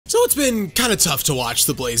So it's been kind of tough to watch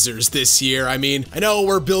the Blazers this year. I mean, I know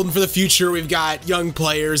we're building for the future. We've got young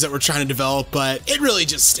players that we're trying to develop, but it really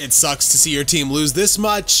just, it sucks to see your team lose this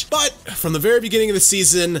much. But from the very beginning of the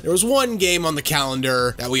season, there was one game on the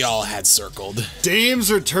calendar that we all had circled.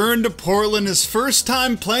 Dame's return to Portland, his first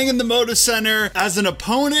time playing in the Moda Center as an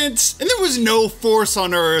opponent, and there was no force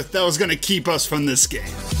on earth that was going to keep us from this game.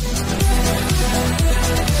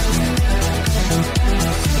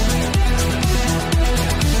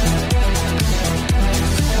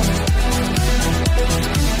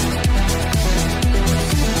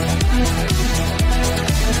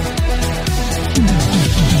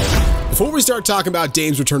 Before we start talking about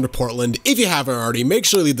Dame's return to Portland, if you haven't already, make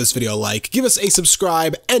sure to leave this video a like, give us a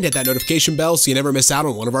subscribe, and hit that notification bell so you never miss out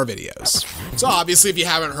on one of our videos. So obviously, if you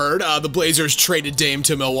haven't heard, the Blazers traded Dame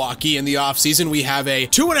to Milwaukee in the offseason. We have a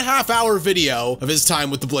 2.5-hour video of his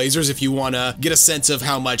time with the Blazers if you want to get a sense of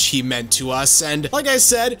how much he meant to us. And like I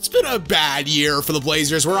said, it's been a bad year for the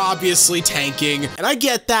Blazers. We're obviously tanking, and I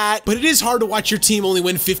get that, but it is hard to watch your team only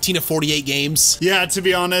win 15 of 48 games. Yeah, to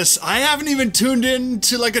be honest, I haven't even tuned in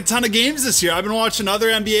to like a ton of games this year. I've been watching other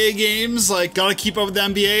NBA games, like gotta keep up with the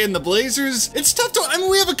NBA and the Blazers. It's tough to, I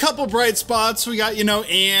mean, we have a couple bright spots. We got, you know,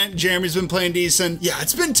 Jeremy's been playing decent. Yeah,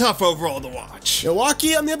 it's been tough overall to watch.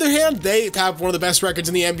 Milwaukee, on the other hand, they have one of the best records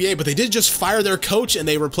in the NBA, but they did just fire their coach and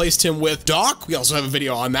they replaced him with Doc. We also have a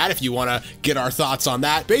video on that if you want to get our thoughts on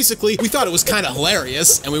that. Basically, we thought it was kind of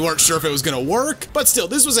hilarious and we weren't sure if it was going to work, but still,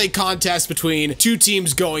 this was a contest between two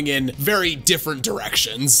teams going in very different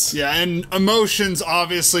directions. Yeah, and emotions,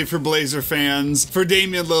 obviously, for Blazer fans, for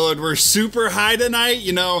Damian Lillard, were super high tonight.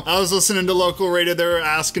 You know, I was listening to local radio, they were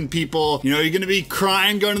asking people, you know, are you going to be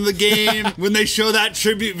crying going to the game? When they show that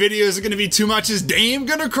tribute video, is it going to be too much? Is Dame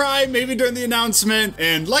going to cry maybe during the announcement?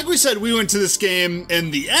 And like we said, we went to this game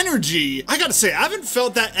and the energy, I got to say, I haven't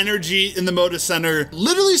felt that energy in the Moda Center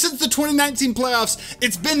literally since the 2019 playoffs.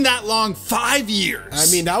 It's been that long, 5 years.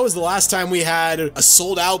 I mean, that was the last time we had a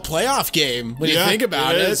sold-out playoff game when you think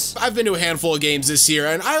about it. I've been to a handful of games this year,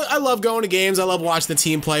 and I love going to games. I love watching the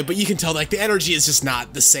team play, but you can tell like the energy is just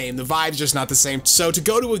not the same. The vibe's just not the same. So to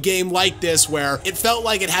go to a game like this where it felt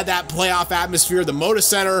like it had that playoff atmosphere, the Moda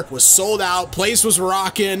Center was sold out, place was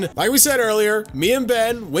rocking. Like we said earlier, me and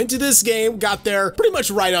Ben went to this game, got there pretty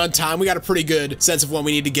much right on time. We got a pretty good sense of when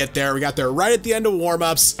we need to get there. We got there right at the end of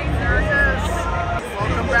warm-ups. There it is.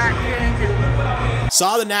 Welcome back, King.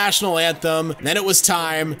 Saw the national anthem, then it was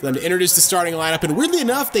time for them to introduce the starting lineup, and weirdly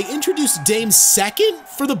enough, they introduced Dame second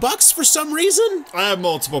for the Bucks for some reason. I have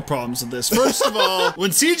multiple problems with this. First of all,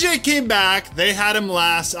 when CJ came back, they had him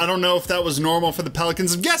last. I don't know if that was normal for the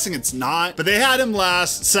Pelicans. I'm guessing it's not, but they had him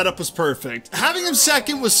last. Setup was perfect. Having him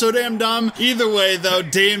second was so damn dumb. Either way, though,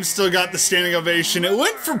 Dame still got the standing ovation. It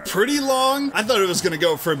went for pretty long. I thought it was going to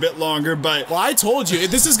go for a bit longer, but... Well, I told you,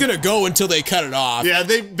 this is going to go until they cut it off. Yeah,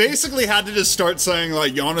 they basically had to just start saying,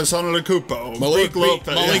 like, Giannis Antetokounmpo, Malik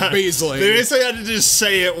Beasley. They basically had to just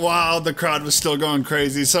say it while the crowd was still going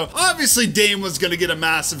crazy. So obviously Dame was going to get a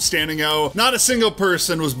massive standing O. Not a single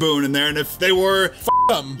person was booing in there, and if they were,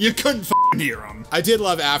 them, you couldn't hear them. I did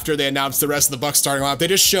love after they announced the rest of the Bucks starting lineup, they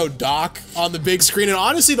just showed Doc on the big screen, and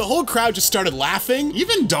honestly, the whole crowd just started laughing.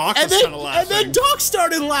 Even Doc was kind of laughing. And then Doc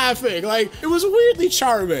started laughing. Like, it was weirdly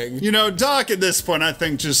charming. You know, Doc at this point, I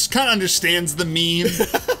think, just kind of understands the meme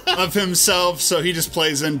of himself, so he just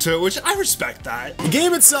plays into it, which I respect that. The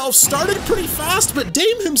game itself started pretty fast, but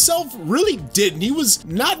Dame himself really didn't. He was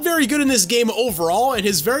not very good in this game overall, and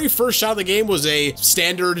his very first shot of the game was a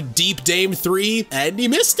standard deep Dame 3, and he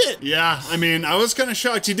missed it. Yeah, I mean, I was kind of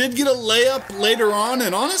shocked. He did get a layup later on,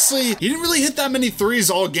 and honestly, he didn't really hit that many threes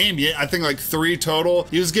all game. I think like 3 total.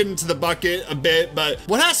 He was getting to the bucket a bit, but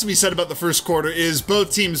what has to be said about the first quarter is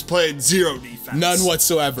both teams played zero defense. None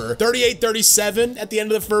whatsoever. 38-37 at the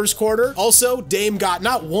end of the first quarter. Also, Dame got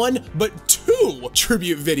not 1, but 2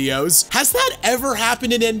 tribute videos. Has that ever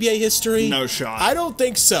happened in NBA history? No shot. I don't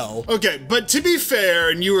think so. Okay, but to be fair,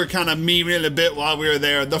 and you were kind of memeing it a bit while we were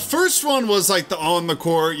there, the first one was like the on the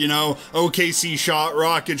court, you know, OKC shot,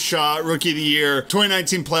 Rocket shot, Rookie of the Year,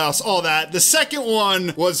 2019 playoffs, all that. The second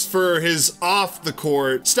one was for his off the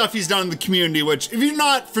court stuff he's done in the community, which if you're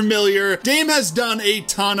not familiar, Dame has done a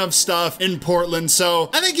ton of stuff in Portland, so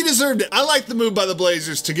I think he deserved it. I like the move by the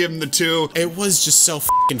Blazers to give him the 2. It was just so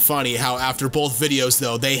fucking funny how after both videos,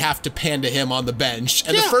 though, they have to pan to him on the bench.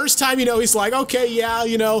 And the first time, you know, he's like, okay, yeah,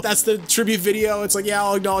 you know, that's the tribute video. It's like, yeah,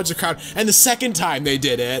 I'll acknowledge the crowd. And the second time they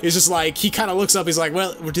did it, it's just like, he kind of looks up, he's like,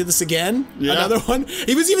 well, we did this again? Yeah. Another one?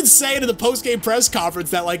 He was even saying in the post-game press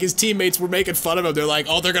conference that, like, his teammates were making fun of him. They're like,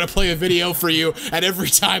 oh, they're gonna play a video for you at every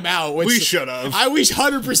timeout. We should have. We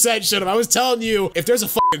 100% should have. I was telling you, if there's a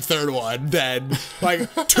third one, then like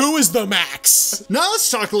 2 is the max. Now let's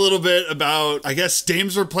talk a little bit about, I guess,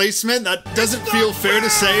 Dame's replacement. That doesn't feel fair to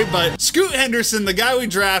say, but Scoot Henderson, the guy we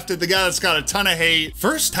drafted, the guy that's got a ton of hate,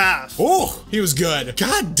 first half. Oh, he was good.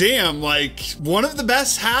 God damn, like one of the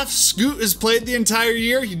best halves Scoot has played the entire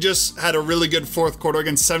year. He just had a really good fourth quarter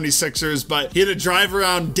against 76ers, but he had a drive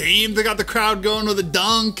around Dame that got the crowd going with a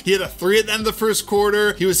dunk. He had a 3 at the end of the first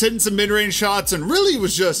quarter. He was hitting some mid-range shots and really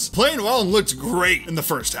was just playing well and looked great in the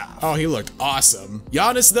first half. Oh, he looked awesome.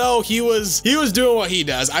 Giannis, though, he was doing what he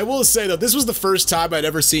does. I will say, though, this was the first time I'd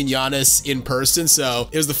ever seen Giannis in person, so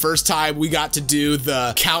it was the first time we got to do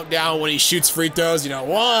the countdown when he shoots free throws, you know,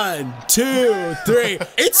 1, 2, 3.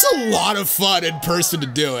 It's a lot of fun in person to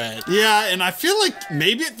do it. Yeah, and I feel like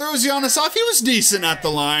maybe it throws Giannis off. He was decent at the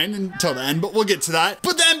line until the end, but we'll get to that.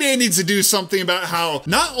 But the NBA needs to do something about how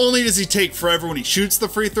not only does he take forever when he shoots the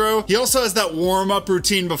free throw, he also has that warm-up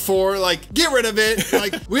routine before. Like, get rid of it.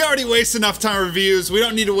 Like, we already waste enough time reviews. We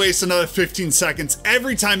don't need to waste another 15 seconds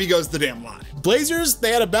every time he goes the damn line. Blazers,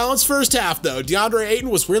 they had a balanced first half, though. DeAndre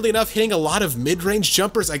Ayton was weirdly enough hitting a lot of mid-range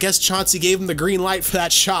jumpers. I guess Chauncey gave him the green light for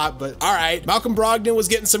that shot, but all right. Malcolm Brogdon was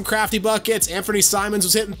getting some crafty buckets. Anthony Simons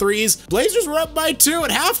was hitting threes. Blazers were up by 2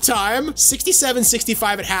 at halftime.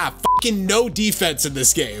 67-65 at half. Fucking no defense in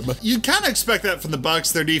this game. You kind of expect that from the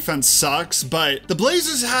Bucks. Their defense sucks, but the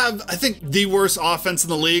Blazers have, I think, the worst offense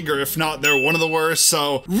in the league, or if not, they're one of the worst.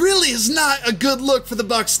 So really is not a good look for the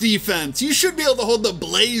Bucks defense. You should be able to hold the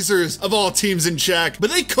Blazers of all teams in check, but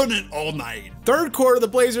they couldn't all night. Third quarter, the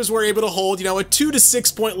Blazers were able to hold, you know, a 2 to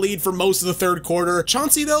 6 point lead for most of the third quarter.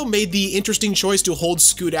 Chauncey, though, made the interesting choice to hold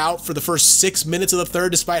Scoot out for the first 6 minutes of the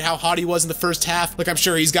third, despite how hot he was in the first half. Like, I'm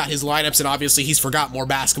sure he's got his lineups, and obviously he's forgot more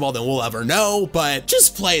basketball than we'll ever know, but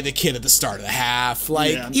just play the kid at the start of the half.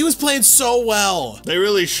 Like, yeah. He was playing so well. They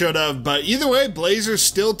really should have, but either way, Blazers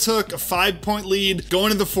still took a 5-point lead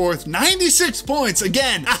going into the fourth. 96 points,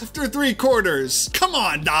 again, after 3 quarters. Come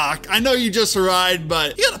on, Doc. I know you just arrived,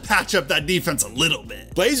 but you gotta patch up that defense a little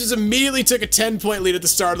bit. Blazers immediately took a 10-point lead at the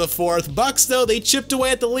start of the fourth. Bucks, though, they chipped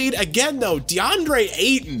away at the lead. Again, though, DeAndre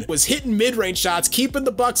Ayton was hitting mid-range shots, keeping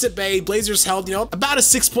the Bucks at bay. Blazers held, you know, about a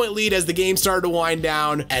 6-point lead as the game started to wind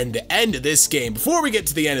down. And the end of this game, before we get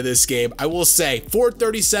to the end of this game, I will say,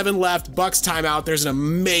 4:37 left, Bucks timeout. There's an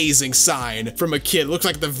amazing sign from a kid. It looked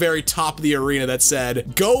like at the very top of the arena that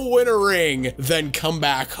said, "Go win a ring, then come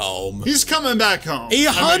back home." He's coming back home. He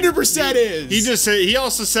 100% is. He just said, he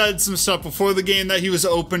also said some stuff before the game that he was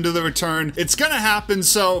open to the return. It's gonna happen.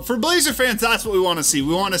 So for Blazer fans, that's what we want to see.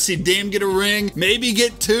 We want to see Dame get a ring, maybe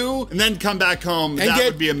get 2, and then come back home. And that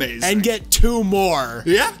would be amazing. And get 2 more.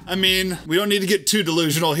 Yeah, I mean, we don't need to get too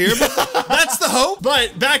delusional here, but that's the hope.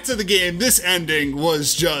 But back to the game, this ending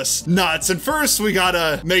was just nuts. And first, we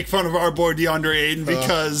gotta make fun of our boy DeAndre Ayton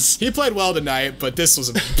because he played well tonight, but this was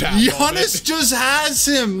a bad Giannis moment. just has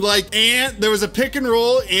him. Like, Ant, there was a pick and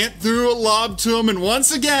roll. Ant threw a lob to him, and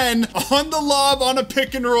once again, on the lob on a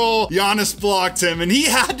pick and roll, Giannis blocked him, and he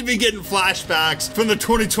had to be getting flashbacks from the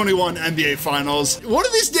 2021 NBA Finals. One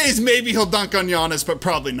of these days, maybe he'll dunk on Giannis, but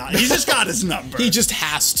probably not. He just got his number. He just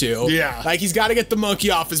has to. Yeah. Like, he's got to get the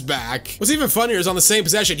monkey off his back. What's even funnier is on the same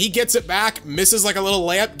possession, he gets it back, misses like a little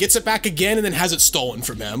layup, gets it back again, and then has it stolen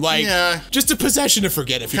from him. Like, yeah. Just a possession to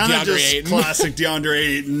forget if you're DeAndre Ayton. Classic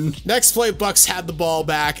DeAndre Ayton. Next play, Bucks had the ball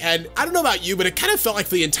back, and I don't know about you, but it kind of felt like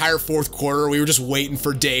the entire fourth quarter, we were just waiting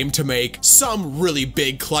for Dame to make some really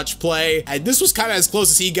big clutch play, and this was kind of as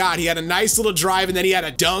close as he got. He had a nice little drive, and then he had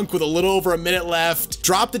a dunk with a little over a minute left,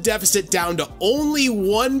 dropped the deficit down to only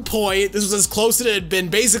 1 point. This was as close as it had been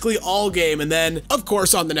basically all game, and then, of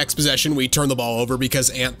course, on the next possession, we turn the ball over because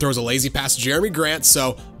Ant throws a lazy pass to Jeremy Grant,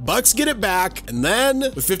 so Bucks get it back, and then,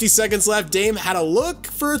 with 50 seconds left, Dame had a look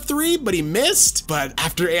for a 3, but he missed, but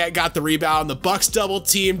after Ant got the rebound, the Bucks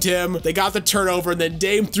double-teamed him, they got the turnover, and then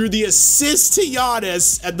Dame threw the assist to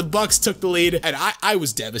Giannis, and the Bucks took the lead, and I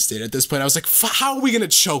was devastated at this point. I was like, how are we gonna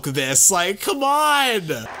choke this? Like, come on!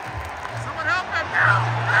 Someone help him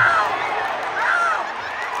now!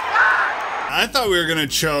 I thought we were gonna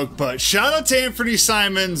choke, but shout out to Anthony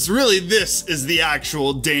Simons. Really, this is the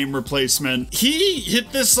actual Dame replacement. He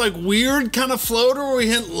hit this like weird kind of floater where he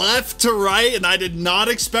hit left to right, and I did not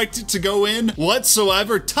expect it to go in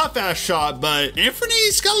whatsoever. Tough ass shot, but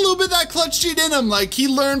Anthony's got a little bit of that clutch cheat in him. Like, he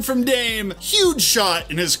learned from Dame. Huge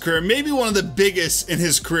shot in his career, maybe one of the biggest in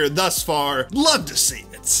his career thus far. Love to see it.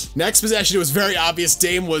 Next possession, it was very obvious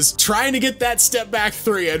Dame was trying to get that step back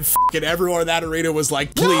 3, and fucking everyone in that arena was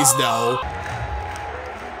like, please no.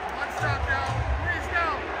 One stop, no. Please, no.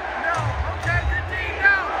 No. Okay, good D,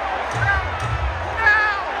 no. No.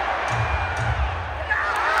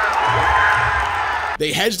 No.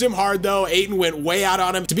 They hedged him hard though. Ayton went way out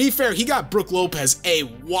on him. To be fair, he got Brook Lopez a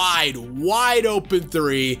wide open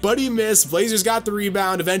three, but he missed. Blazers got the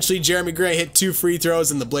rebound. Eventually, Jeremy Grant hit 2 free throws,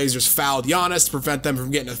 and the Blazers fouled Giannis to prevent them from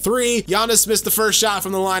getting a 3. Giannis missed the first shot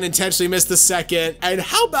from the line, intentionally missed the second. And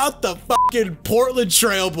how about the fucking Portland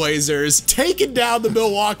Trailblazers taking down the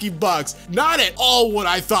Milwaukee Bucks? Not at all what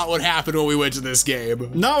I thought would happen when we went to this game.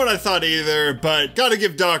 Not what I thought either, but gotta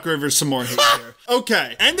give Doc Rivers some more hate here.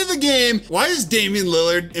 Okay, end of the game. Why is Damian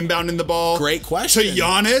Lillard inbounding the ball? Great question. To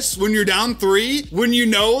Giannis when you're down 3, when you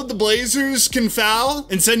know the Blazers can foul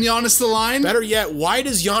and send Giannis to the line? Better yet, why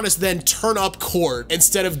does Giannis then turn up court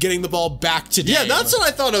instead of getting the ball back to Dame? Yeah, that's what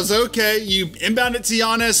I thought. It was okay. You inbound it to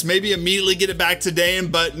Giannis, maybe immediately get it back to Dame,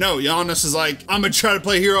 but no, Giannis is like, I'm gonna try to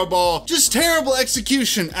play hero ball. Just terrible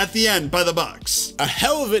execution at the end by the Bucks. A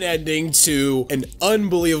hell of an ending to an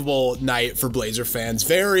unbelievable night for Blazer fans.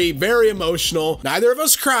 Very, very emotional. Neither of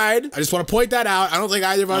us cried. I just want to point that out. I don't think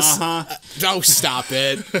either of us... Oh, stop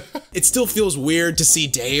it. It still feels weird to see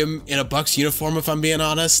Dame in a Bucks uniform, if I'm being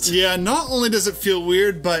honest. Yeah, not only does it feel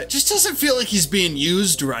weird, but just doesn't feel like he's being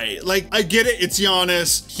used right. Like, I get it, it's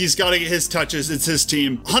Giannis. He's got to get his touches. It's his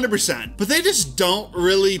team, 100%. But they just don't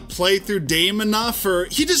really play through Dame enough, or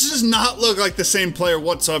he just does not look like the same player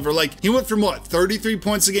whatsoever. Like, he went from, what, 33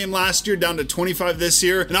 points a game last year down to 25 this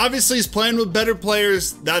year. And obviously, he's playing with better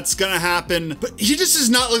players. That's going to happen. But he just does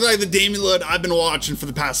not look like the Damian Lillard I've been watching for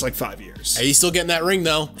the past, like, 5 years. Hey, he's still getting that ring,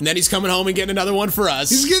 though. And then he's coming home and getting another one for us.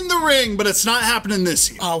 He's getting the ring, but it's not happening this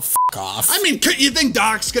year. Oh, f off. I mean, you think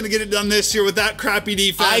Doc's going to get it done this year with that crappy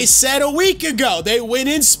defense? I said a week ago they win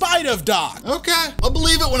in spite of Doc. Okay, I'll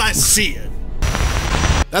believe it when I see it.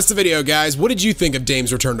 That's the video, guys. What did you think of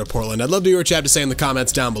Dame's return to Portland? I'd love to hear what you have to say in the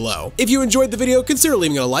comments down below. If you enjoyed the video, consider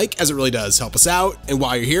leaving it a like, as it really does help us out. And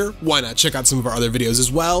while you're here, why not check out some of our other videos as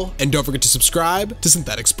well? And don't forget to subscribe to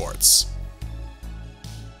Synthetic Sports.